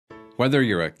Whether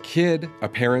you're a kid, a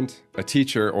parent, a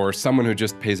teacher, or someone who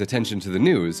just pays attention to the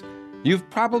news, you've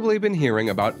probably been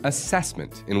hearing about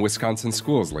assessment in Wisconsin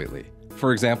schools lately.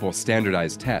 For example,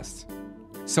 standardized tests.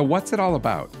 So what's it all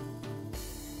about?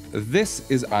 This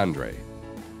is Andre.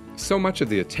 So much of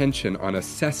the attention on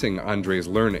assessing Andre's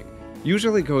learning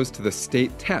usually goes to the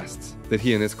state tests that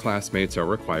he and his classmates are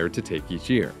required to take each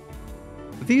year.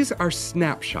 These are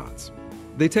snapshots.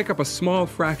 They take up a small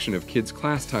fraction of kids'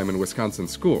 class time in Wisconsin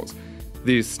schools.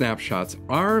 These snapshots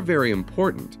are very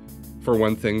important. For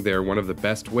one thing, they're one of the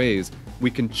best ways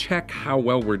we can check how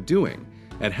well we're doing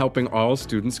at helping all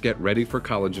students get ready for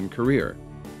college and career,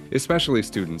 especially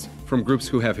students from groups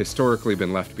who have historically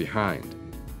been left behind.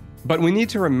 But we need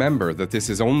to remember that this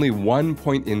is only one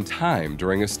point in time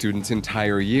during a student's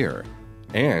entire year,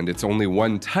 and it's only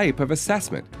one type of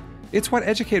assessment. It's what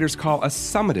educators call a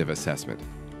summative assessment.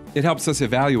 It helps us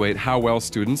evaluate how well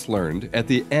students learned at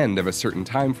the end of a certain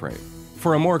time frame.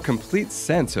 For a more complete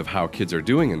sense of how kids are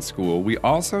doing in school, we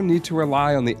also need to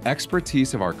rely on the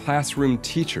expertise of our classroom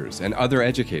teachers and other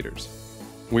educators.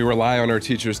 We rely on our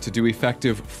teachers to do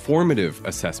effective formative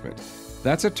assessment.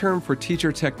 That's a term for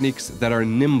teacher techniques that are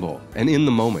nimble and in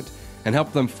the moment and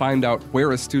help them find out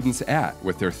where a student's at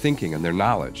with their thinking and their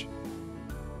knowledge.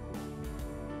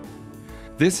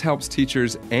 This helps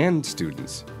teachers and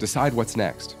students decide what's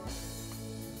next.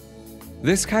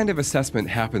 This kind of assessment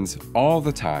happens all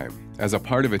the time as a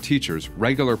part of a teacher's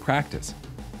regular practice.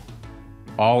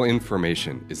 All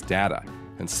information is data,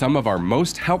 and some of our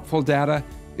most helpful data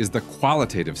is the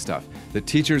qualitative stuff that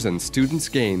teachers and students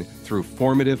gain through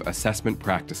formative assessment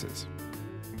practices.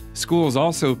 Schools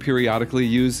also periodically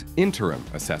use interim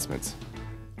assessments.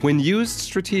 When used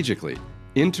strategically,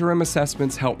 interim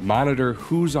assessments help monitor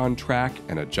who's on track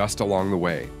and adjust along the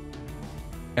way.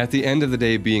 At the end of the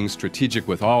day, being strategic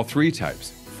with all three types,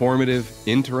 formative,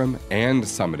 interim, and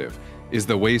summative, is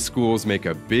the way schools make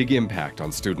a big impact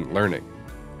on student learning.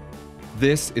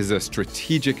 This is a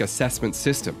strategic assessment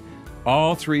system.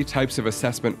 All three types of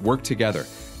assessment work together,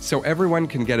 so everyone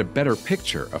can get a better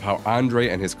picture of how Andre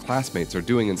and his classmates are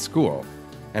doing in school,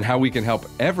 and how we can help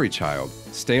every child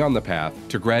stay on the path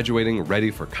to graduating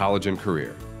ready for college and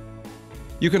career.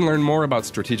 You can learn more about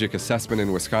strategic assessment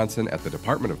in Wisconsin at the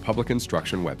Department of Public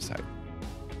Instruction website.